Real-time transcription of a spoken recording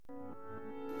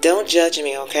Don't judge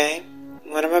me, okay?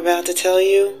 What I'm about to tell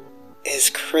you is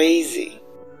crazy.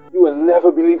 You will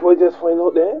never believe what I just found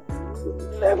out there?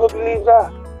 Never believe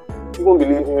that. You won't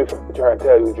believe me if I try to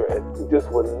tell you, Dread. You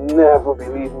just will never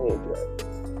believe me,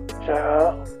 Dread.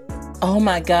 Child. Oh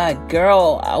my God,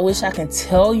 girl, I wish I could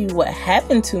tell you what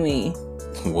happened to me.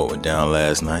 What went down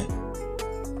last night?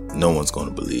 No one's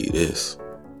gonna believe this.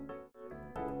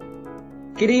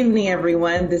 Good evening,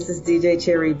 everyone. This is DJ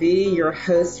Cherry B, your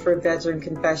host for Bedroom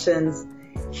Confessions.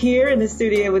 Here in the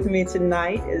studio with me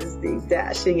tonight is the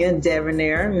dashing and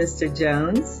debonair Mr.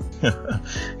 Jones.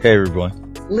 Hey,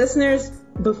 everyone. Listeners,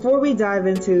 before we dive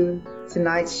into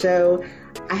tonight's show,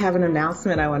 I have an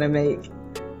announcement I want to make.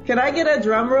 Can I get a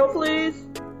drum roll, please?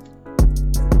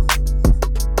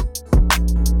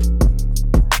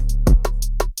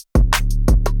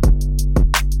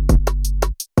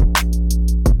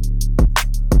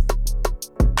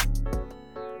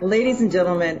 Ladies and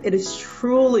gentlemen, it is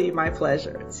truly my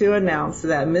pleasure to announce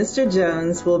that Mr.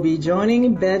 Jones will be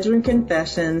joining Bedroom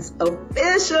Confessions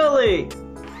officially.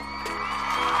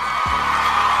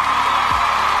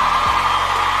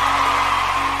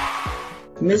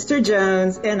 Mr.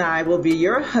 Jones and I will be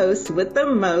your hosts with the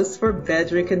most for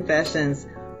Bedroom Confessions.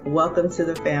 Welcome to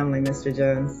the family, Mr.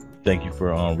 Jones. Thank you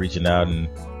for reaching out and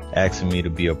asking me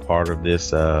to be a part of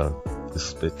this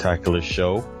spectacular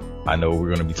show. I know we're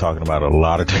going to be talking about a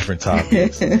lot of different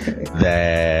topics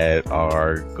that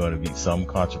are going to be some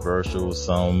controversial,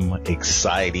 some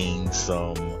exciting,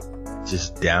 some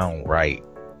just downright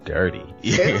dirty.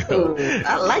 Ooh,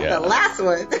 I like the last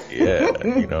one. Yeah,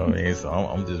 you know what I mean? So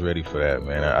I'm just ready for that,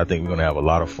 man. I think we're going to have a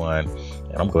lot of fun,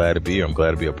 and I'm glad to be here. I'm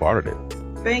glad to be a part of it.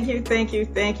 Thank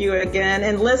you again.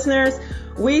 And listeners,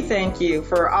 we thank you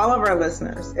for all of our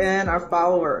listeners and our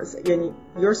followers. And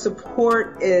your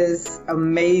support is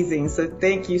amazing. So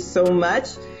thank you so much.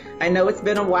 I know it's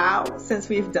been a while since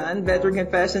we've done Bedroom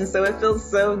Confessions, so it feels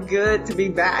so good to be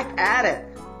back at it.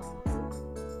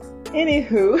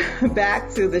 Anywho,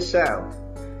 back to the show.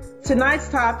 Tonight's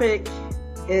topic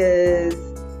is,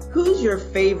 who's your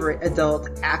favorite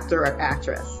adult actor or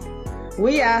actress?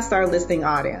 We asked our listening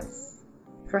audience.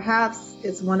 Perhaps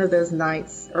it's one of those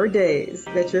nights or days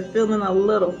that you're feeling a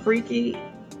little freaky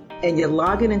and you're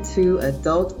logging into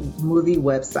adult movie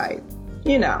website.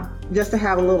 You know, just to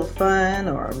have a little fun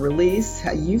or a release.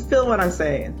 You feel what I'm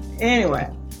saying? Anyway.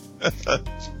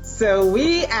 So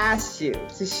we asked you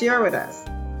to share with us,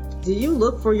 do you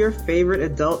look for your favorite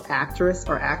adult actress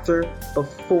or actor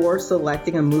before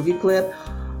selecting a movie clip?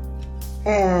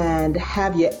 And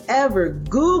have you ever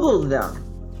Googled them?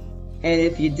 And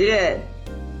if you did,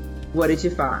 what did you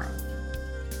find?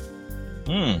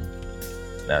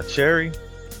 Now, Cherry.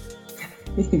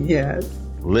 Yes.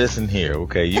 Listen here,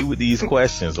 okay? You with these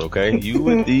questions, okay? You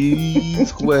with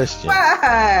these questions. What?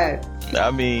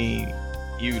 I mean,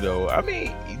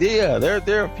 yeah,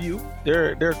 there are a few.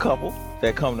 There are a couple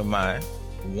that come to mind.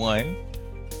 One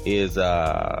is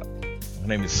her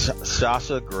name is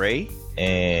Sasha Grey,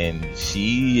 and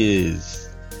she's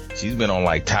been on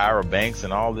like Tyra Banks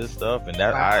and all this stuff, and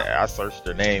that I searched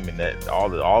her name, and that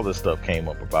all this stuff came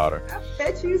up about her. I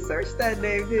bet you searched that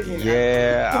name, didn't you?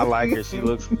 Yeah, I like her. She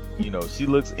looks, she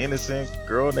looks innocent,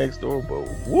 girl next door, but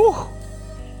woo,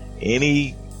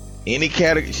 any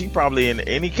category, she probably in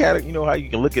any category. You know how you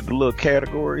can look at the little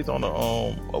categories on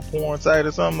a porn site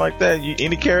or something like that.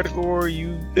 Any category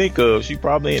you think of, she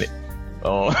probably in it.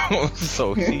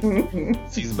 So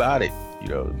she's about it.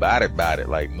 About it,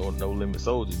 like no limit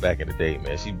soldiers back in the day,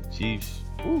 man. She's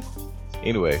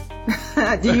anyway.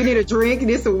 Do you need a drink?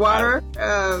 Need some water?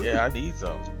 Yeah, I need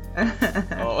some.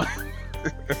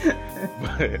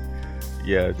 But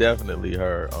yeah, definitely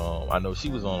her. I know she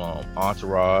was on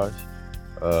Entourage.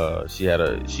 She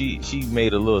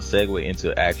made a little segue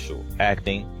into actual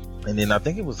acting, and then I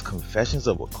think it was Confessions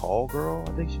of a Call Girl.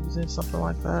 I think she was in something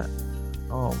like that.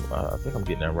 I think I'm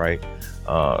getting that right.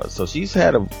 So she's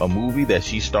had a movie that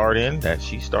she starred in.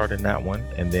 That one,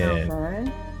 and then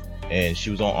and she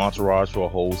was on Entourage for a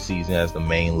whole season as the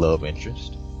main love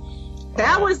interest.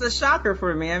 That was the shocker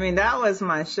for me. I mean, that was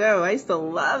my show. I used to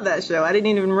love that show. I didn't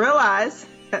even realize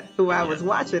who I was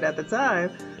watching at the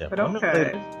time. Yeah, but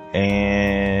okay.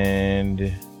 And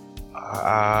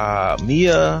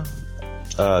Mia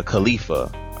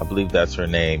Khalifa, I believe that's her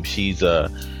name. She's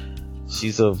of,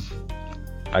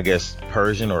 I guess,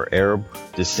 Persian or Arab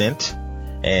descent,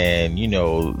 and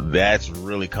that's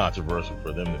really controversial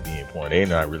for them to be in porn. They're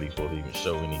not really supposed to even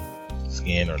show any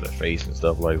skin or their face and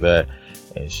stuff like that,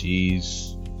 and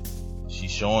she's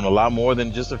showing a lot more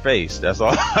than just her face. That's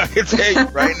all I can tell you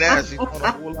right now. She's showing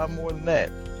a whole lot more than that.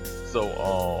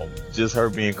 So just her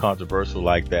being controversial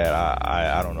like that,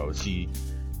 I don't know.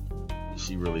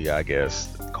 she really, I guess,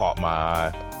 caught my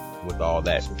eye with all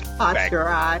that. Caught your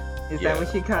eye? Is that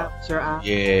what she caught your eye?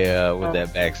 Yeah, with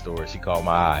that backstory, she caught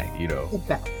my eye. You know.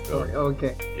 Backstory.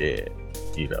 Okay. Yeah,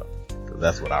 you know, 'cause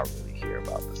that's what I really care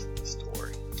about this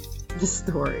story. The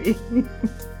story.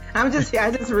 I just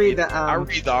read the. I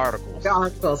read the articles. The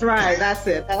articles, right? That's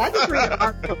it. I just read the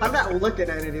articles. I'm not looking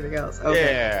at anything else.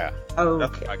 Okay. Yeah. Okay.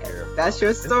 That's what I care about. That's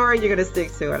your story. You're gonna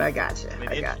stick to it. I got you.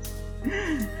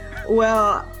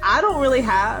 Well, I don't really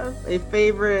have a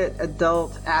favorite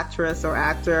adult actress or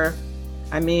actor.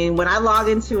 I mean, when I log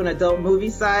into an adult movie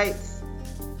site,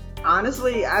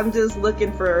 honestly, I'm just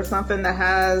looking for something that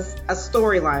has a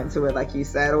storyline to it, like you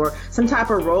said, or some type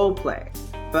of role play.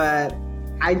 But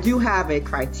I do have a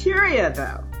criteria,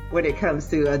 though, when it comes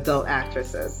to adult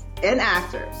actresses and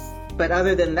actors. But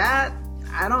other than that,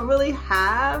 I don't really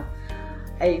have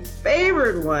a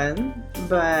favorite one.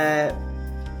 But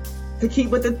to keep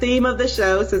with the theme of the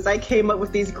show, since I came up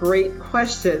with these great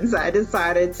questions, I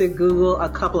decided to Google a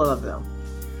couple of them.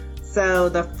 So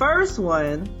the first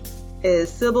one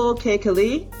is Sybil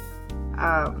Kekili.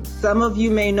 Some of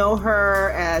you may know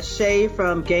her as Shay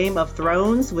from Game of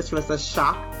Thrones, which was a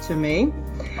shock to me.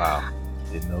 Wow,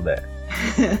 didn't know that.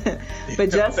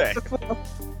 But just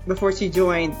before she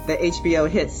joined the HBO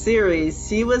hit series,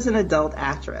 she was an adult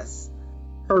actress.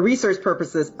 For research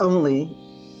purposes only,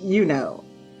 you know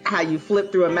how you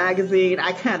flip through a magazine.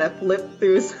 I kind of flipped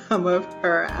through some of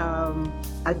her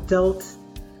adult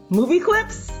movie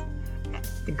clips.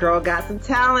 The girl got some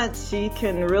talent. She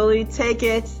can really take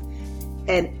it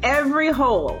in every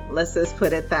hole. Let's just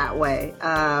put it that way.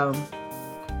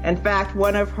 In fact,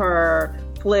 one of her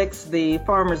flicks, The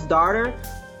Farmer's Daughter,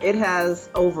 it has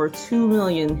over 2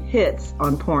 million hits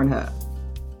on Pornhub.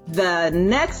 The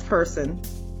next person,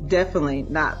 definitely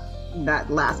not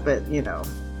last, but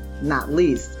not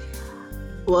least.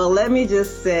 Well, let me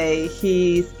just say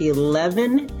he's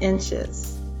 11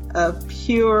 inches of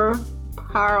pure,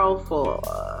 powerful,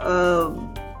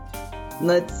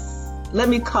 let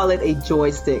me call it a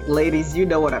joystick. Ladies, you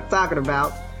know what I'm talking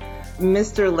about.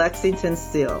 Mr. Lexington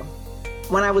Steele.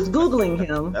 When I was Googling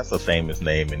him... That's a famous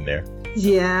name in there.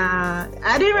 Yeah.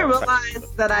 I didn't even realize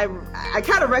that I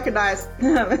kind of recognized,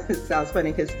 it sounds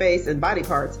funny, his face and body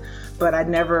parts, but I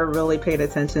never really paid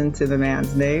attention to the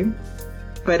man's name.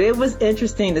 But it was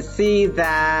interesting to see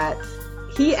that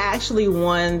he actually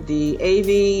won the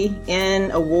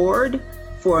AVN Award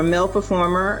for a male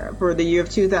performer for the year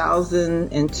of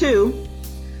 2002.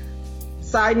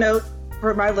 Side note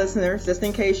for my listeners, just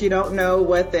in case you don't know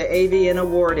what the AVN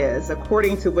Award is.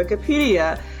 According to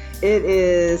Wikipedia, it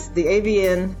is the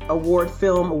AVN Award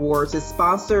Film Awards. It's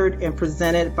sponsored and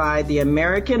presented by the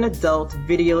American Adult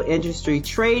Video Industry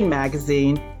trade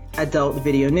magazine, Adult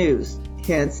Video News,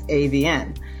 hence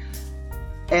AVN.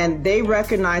 And they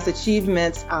recognize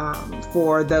achievements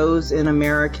for those in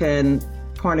American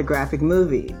pornographic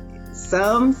movie.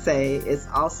 Some say it's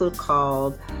also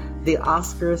called the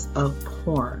Oscars of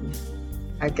porn.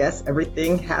 I guess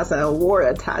everything has an award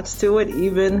attached to it,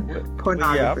 even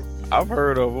pornography. Yeah, I've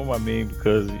heard of them. I mean,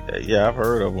 because I've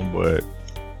heard of them, but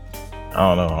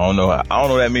I don't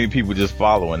know that many people just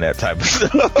following that type of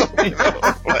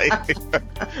stuff. Like,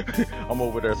 I'm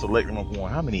over there selecting. I'm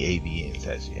going, how many AVNs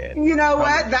has she had? You know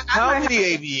what? How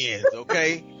many AVNs?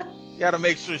 Okay, you got to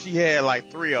make sure she had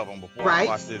like 3 of them before I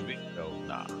watch this video.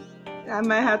 Nah. I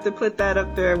might have to put that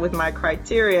up there with my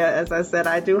criteria. As I said,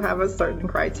 I do have a certain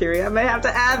criteria. I may have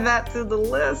to add that to the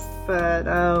list. But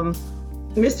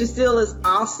Mr. Steele is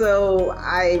also,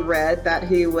 I read that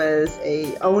he was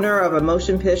a owner of a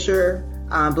motion picture,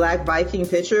 Black Viking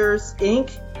Pictures, Inc.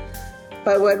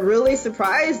 But what really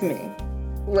surprised me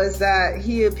was that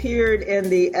he appeared in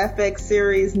the FX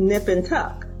series Nip and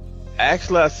Tuck.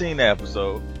 Actually, I've seen the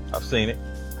episode. I've seen it.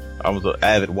 I was an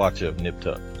avid watcher of Nip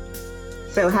Tuck.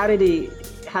 So how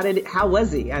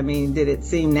was he? I mean, did it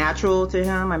seem natural to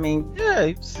him? I mean, yeah,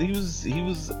 he was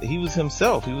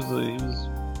himself. He was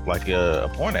like a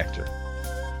porn actor.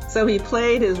 So he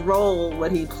played his role,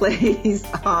 what he plays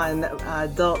on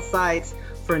adult sites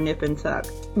for Nip and Tuck.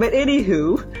 But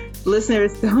anywho,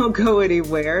 listeners, don't go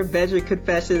anywhere. Bedroom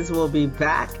Confessions will be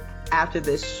back after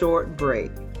this short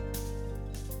break.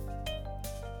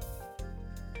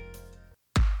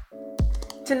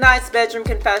 Tonight's Bedroom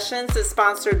Confessions is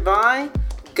sponsored by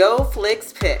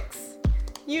GoFlixPix.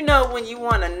 You know when you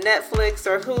want a Netflix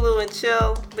or Hulu and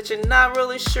chill, but you're not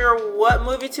really sure what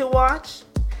movie to watch?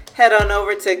 Head on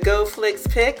over to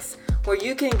GoFlixPix, where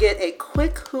you can get a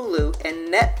quick Hulu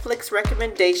and Netflix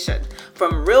recommendation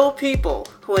from real people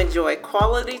who enjoy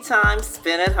quality time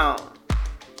spent at home.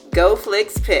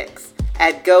 GoFlixPix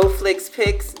at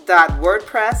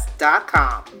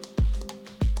goflixpix.wordpress.com.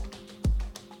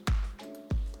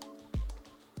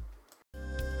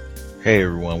 Hey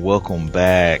everyone, welcome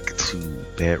back to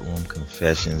Bedroom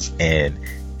Confessions, and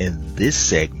in this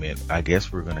segment, I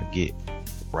guess we're gonna get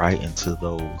right into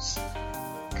those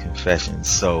confessions.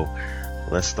 So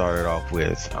let's start it off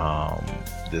with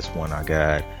this one I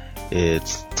got.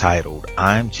 It's titled,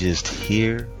 I'm Just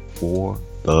Here for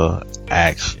the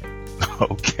Action.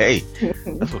 Okay,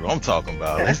 that's what I'm talking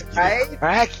about. Let's get it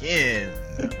cracking.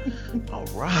 All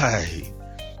right.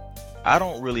 I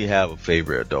don't really have a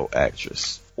favorite adult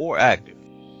actress or actor.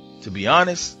 To be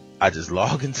honest, I just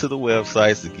log into the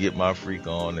websites to get my freak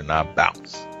on and I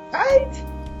bounce. Right?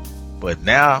 But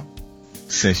now,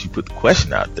 since you put the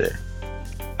question out there,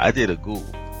 I did a Google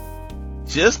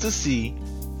just to see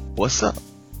what's up.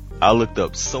 I looked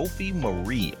up Sophie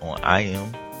Marie on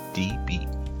IMDb.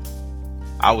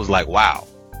 I was like, wow.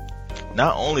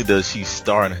 Not only does she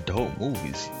star in adult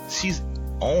movies, she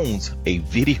owns a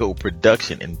video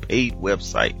production and paid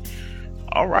website.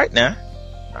 All right now.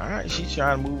 All right, she's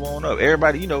trying to move on up.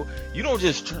 Everybody, you don't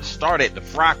just start at the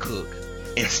fry cook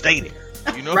and stay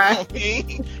there. You know Right. what I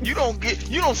mean? You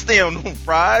don't stay on them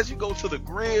fries. You go to the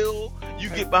grill. You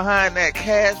get behind that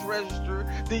cash register.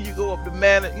 Then you go up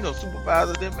to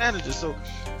supervisor, then manager. So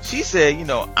she said,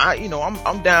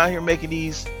 I'm down here making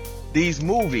these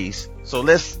movies. So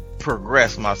let's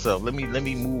progress myself. Let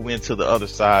me move into the other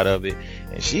side of it.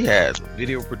 And she has a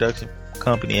video production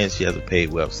company and she has a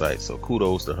paid website. So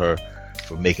kudos to her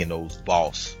for making those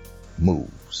boss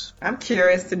moves. I'm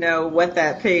curious to know what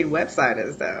that paid website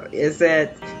is, though. Is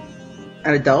it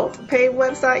an adult paid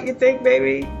website, you think,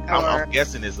 baby? I'm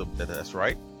guessing that's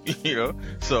right.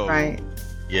 So Right.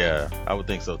 yeah, I would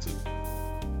think so too.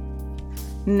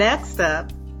 Next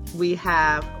up, we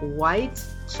have White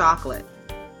Chocolate.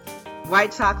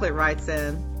 White Chocolate writes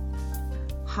in,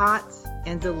 hot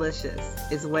and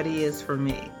delicious is what he is for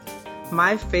me.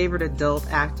 My favorite adult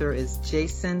actor is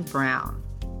Jason Brown.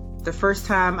 The first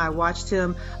time I watched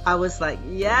him, I was like,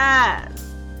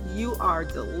 yes, you are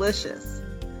delicious.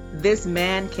 This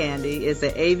man candy is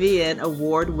an AVN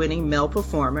award-winning male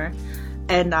performer,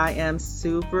 and I am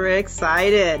super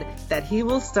excited that he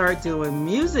will start doing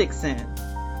music soon.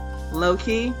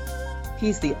 Low-key,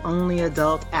 he's the only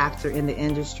adult actor in the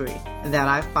industry that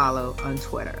I follow on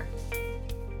Twitter.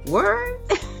 Word?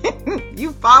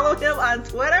 You follow him on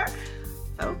Twitter?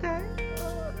 Okay.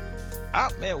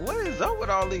 Man, what is up with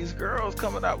all these girls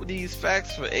coming out with these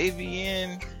facts for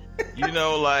AVN?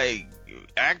 Like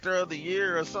actor of the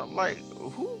year or something. Like,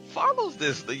 who follows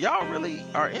this? Y'all really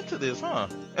are into this, huh?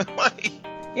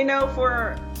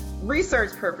 For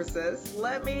research purposes,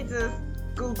 let me just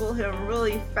Google him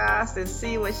really fast and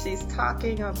see what she's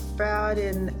talking about.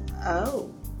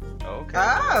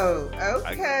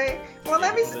 Okay. Well,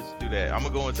 let me. Let's do that. I'm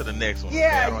gonna go into the next one.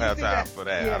 Yeah, I don't have do time that. for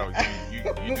that. Yeah. I don't.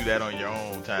 You do that on your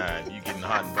own time. You getting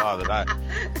hot and bothered.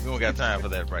 We don't got time for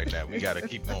that right now. We gotta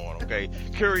keep going. Okay.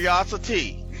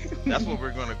 Curiosity. That's what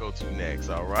we're gonna go to next.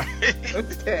 All right.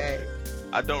 Okay.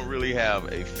 I don't really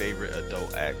have a favorite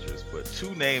adult actress, but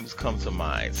two names come to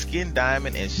mind: Skin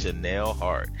Diamond and Chanel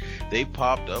Hart. They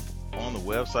popped up on the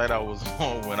website I was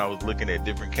on when I was looking at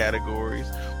different categories.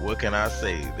 What can I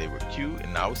say? They were cute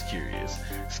and I was curious.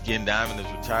 Skin Diamond is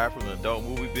retired from the adult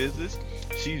movie business.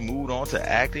 She's moved on to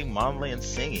acting, modeling, and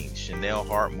singing. Chanel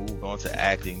Hart moved on to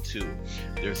acting too.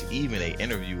 There's even an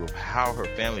interview of how her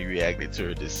family reacted to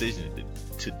her decision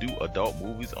to do adult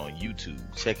movies on YouTube.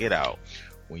 Check it out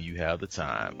when you have the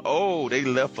time. Oh, they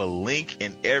left a link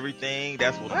and everything.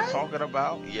 That's what I'm talking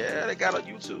about. Yeah, they got a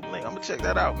YouTube link. I'm gonna check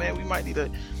that out, man. We might need to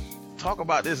talk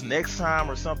about this next time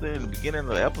or something in the beginning of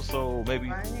the episode.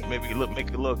 Maybe make a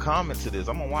little comment to this.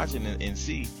 I'm gonna watch it and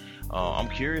see. I'm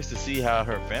curious to see how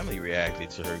her family reacted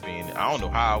to her being. I don't know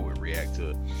how I would react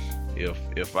to it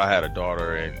if I had a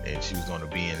daughter and she was gonna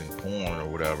be in porn or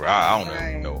whatever. I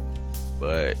don't know,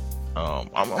 but I'm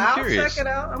curious. I'll check it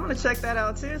out. I'm gonna check that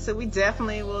out too. So we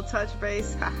definitely will touch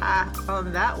base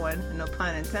on that one. No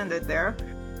pun intended there.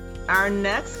 Our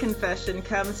next confession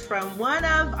comes from one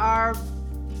of our,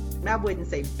 I wouldn't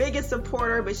say biggest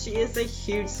supporter, but she is a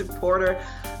huge supporter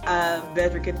of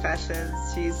Bedroom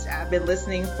Confessions. I've been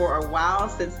listening for a while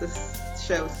since the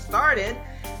show started,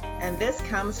 and this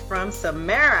comes from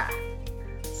Samara.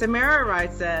 Samara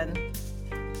writes in,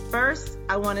 first,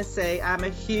 I want to say I'm a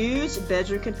huge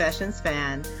Bedroom Confessions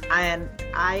fan.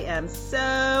 I am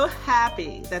so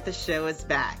happy that the show is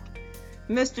back.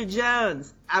 Mr.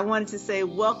 Jones, I wanted to say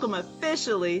welcome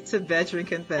officially to Bedroom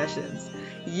Confessions.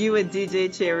 You and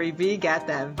DJ Cherry B got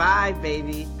that vibe,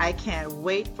 baby. I can't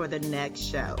wait for the next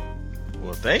show.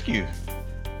 Well, thank you.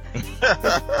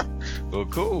 Well,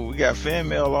 cool. We got fan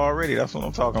mail already. That's what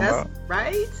I'm talking about.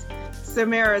 Right?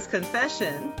 Samara's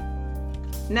confession.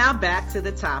 Now back to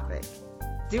the topic.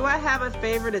 Do I have a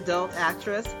favorite adult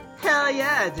actress? Hell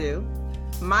yeah, I do.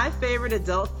 My favorite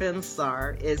adult film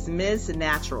star is Ms.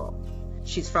 Natural.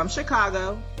 She's from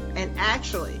Chicago, and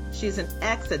actually, she's an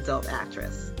ex-adult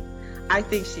actress. I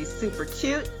think she's super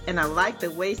cute, and I like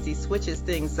the way she switches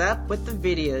things up with the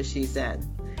videos she's in.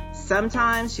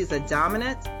 Sometimes she's a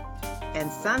dominant,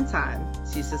 and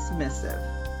sometimes she's a submissive.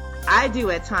 I do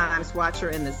at times watch her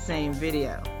in the same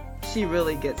video. She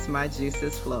really gets my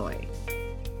juices flowing.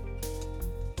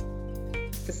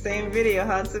 The same video,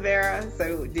 huh, Samara?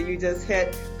 So do you just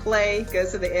hit play, go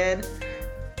to the end,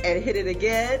 and hit it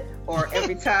again? Or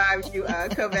every time you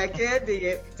come back in, do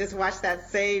you just watch that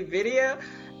same video?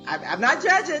 I'm not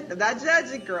judging. I'm not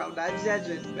judging, girl. I'm not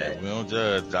judging. We don't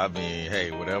judge. I mean,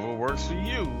 hey, whatever works for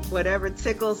you. Whatever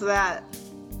tickles that.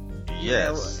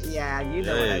 Yes. You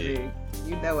know what I do.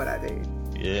 You know what I do.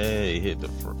 Yeah, hit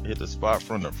the spot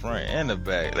from the front and the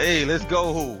back. Hey, let's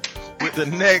go with the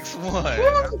next one.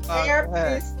 Air,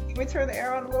 please. Can we turn the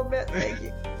air on a little bit? Thank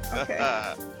you. Okay.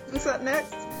 What's up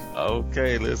next?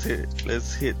 Okay, let's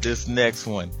hit this next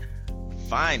one.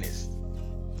 Finest.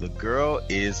 The girl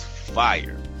is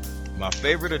fire. My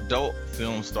favorite adult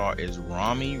film star is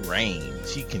Rami Rain.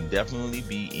 She can definitely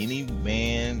be any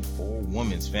man or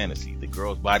woman's fantasy. The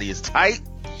girl's body is tight.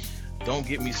 Don't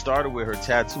get me started with her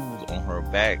tattoos. On her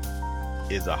back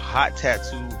is a hot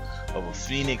tattoo of a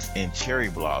phoenix and cherry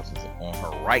blossoms. On her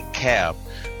right calf,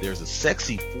 there's a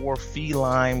sexy 4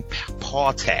 feline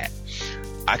paw tat.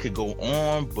 I could go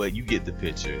on, but you get the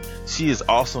picture. She is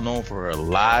also known for her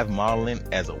live modeling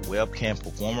as a webcam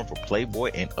performer for Playboy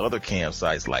and other cam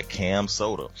sites like Cam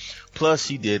Soda. Plus,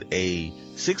 she did a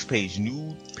 6-page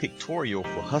nude pictorial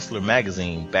for Hustler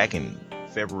magazine back in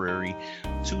February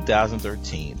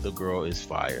 2013. The girl is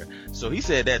fire. So he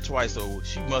said that twice, so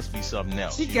she must be something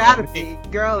else. She gotta be.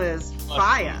 Girl is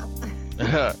fire.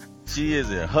 She is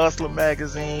in Hustler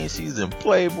magazine. She's in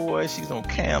Playboy. She's on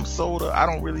Cam Soda.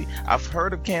 I've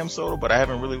heard of Cam Soda, but I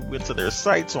haven't really went to their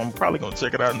site, so I'm probably gonna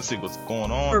check it out and see what's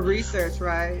going on. For research,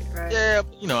 right? Yeah,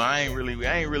 I ain't really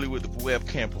with the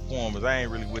webcam performers. I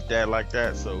ain't really with that like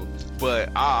that. So,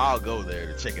 but I'll go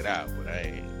there to check it out. But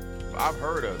I've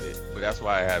heard of it, but that's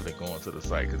why I haven't gone to the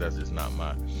site, because that's just not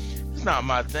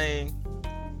my thing.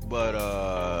 But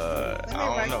let me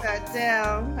write that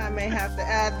down. I may have to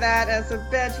add that as a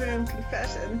bedroom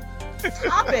confession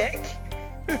topic.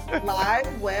 Live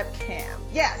webcam.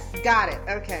 Yes, got it.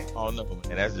 Okay. Oh no,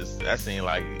 and that seems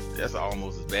like that's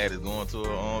almost as bad as going to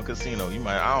a casino.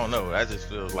 I don't know. That just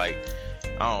feels like,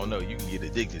 I don't know. You can get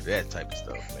addicted to that type of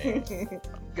stuff, man.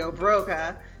 Go broke,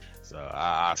 huh? So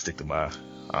I'll stick to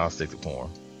porn.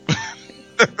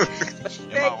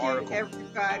 Thank you,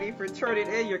 everybody, for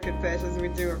turning in your confessions. We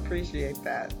do appreciate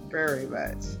that very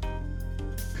much.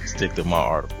 Stick to my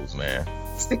articles, man.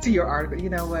 Stick to your article.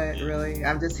 You know what? Really,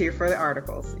 I'm just here for the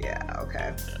articles. Yeah.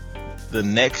 Okay. The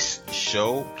next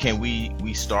show, can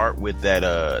we start with that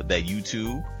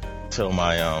YouTube? Tell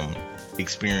my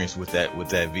experience with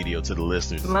that video to the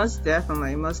listeners. Most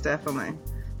definitely.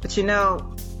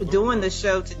 But doing the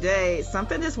show today,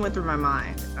 something just went through my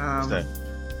mind.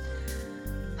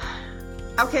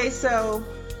 Okay, so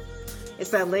it's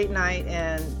that late night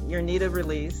and you need a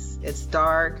release. It's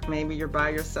dark, maybe you're by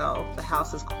yourself, the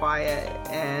house is quiet,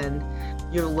 and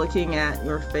you're looking at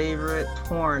your favorite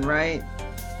porn, right?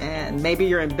 And maybe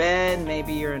you're in bed,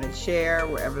 maybe you're in a chair,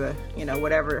 wherever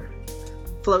whatever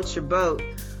floats your boat.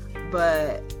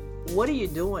 But what are you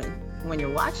doing when you're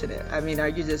watching it? I mean, are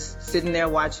you just sitting there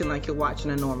watching like you're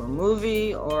watching a normal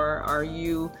movie, or are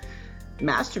you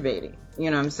masturbating? You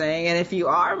know what I'm saying? And if you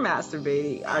are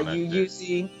masturbating, are you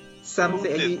using something?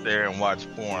 Who sits there and watch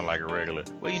porn like a regular?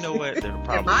 Well, you know what?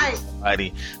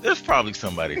 There's probably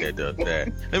somebody that does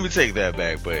that. Let me take that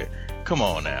back, but come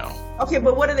on now. Okay,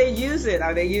 but what are they using?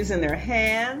 Are they using their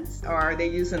hands, or are they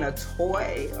using a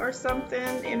toy or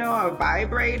something? A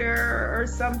vibrator or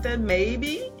something?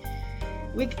 Maybe.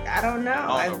 I don't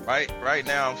know. Right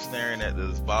now I'm staring at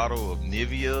this bottle of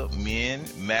Nivea Men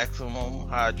Maximum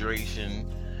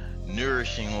Hydration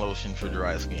Nourishing Lotion for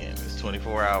dry skin. It's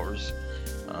 24 hours.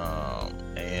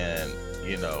 And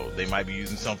they might be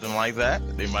using something like that.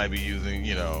 They might be using,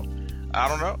 I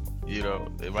don't know.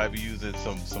 They might be using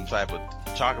some type of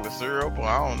chocolate syrup, or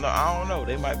I don't know.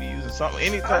 They might be using something.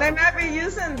 They might be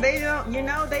using.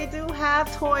 They do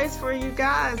have toys for you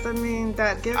guys. I mean,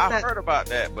 I've heard about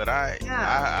that, but I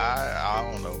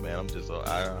don't know, man. I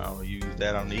don't use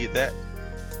that. I don't need that.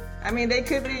 I mean, they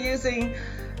could be using,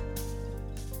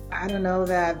 I don't know,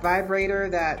 that vibrator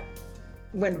that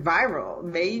went viral.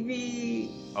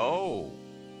 Maybe. Oh.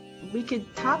 We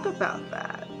could talk about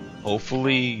that.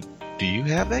 Hopefully. Do you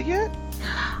have that yet?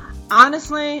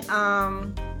 Honestly,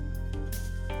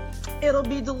 it'll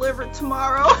be delivered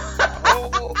tomorrow.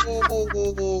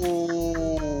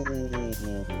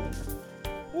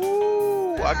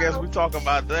 Ooh, I guess we're talking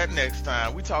about that next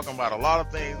time. We're talking about a lot of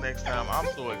things next time. I'm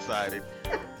so excited.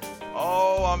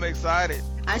 Oh, I'm excited.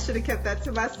 I should have kept that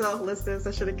to myself, listeners.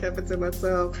 I should have kept it to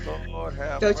myself. Lord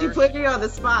have Don't mercy. you put me on the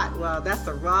spot. Well, that's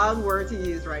the wrong word to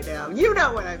use right now. You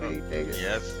know what I mean, nigga.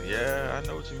 Yes, yeah, I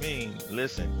know what you mean.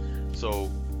 Listen, so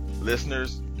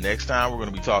listeners, next time we're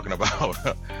going to be talking about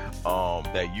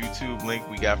that YouTube link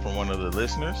we got from one of the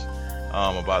listeners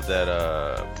about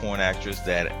that porn actress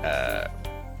that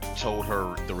told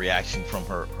her the reaction from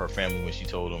her family when she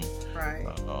told them Right.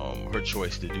 her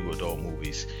choice to do adult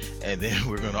movies. And then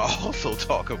we're going to also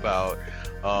talk about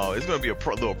it's going to be a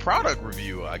little product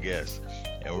review, I guess,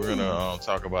 and we're going to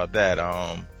talk about that.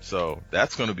 So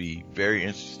that's going to be very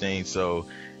interesting. So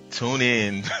tune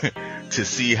in to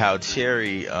see how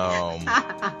Cherry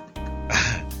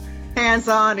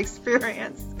hands-on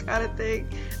experience kind of thing.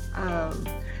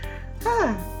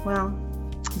 Well,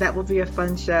 that will be a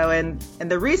fun show, and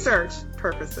the research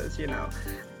purposes, you know,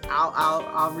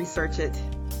 I'll research it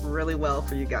really well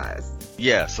for you guys.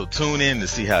 Yeah, so tune in to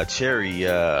see how Cherry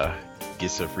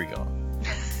gets her freak on.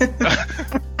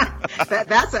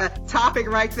 That's a topic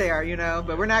right there, you know,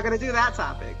 but we're not going to do that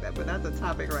topic. But that's a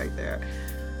topic right there.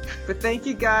 But thank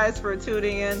you guys for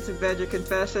tuning in to Bedroom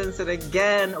Confessions, and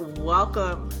again,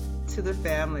 welcome to the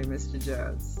family, Mr.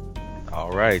 Jones.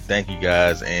 All right, thank you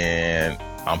guys, and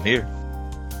I'm here.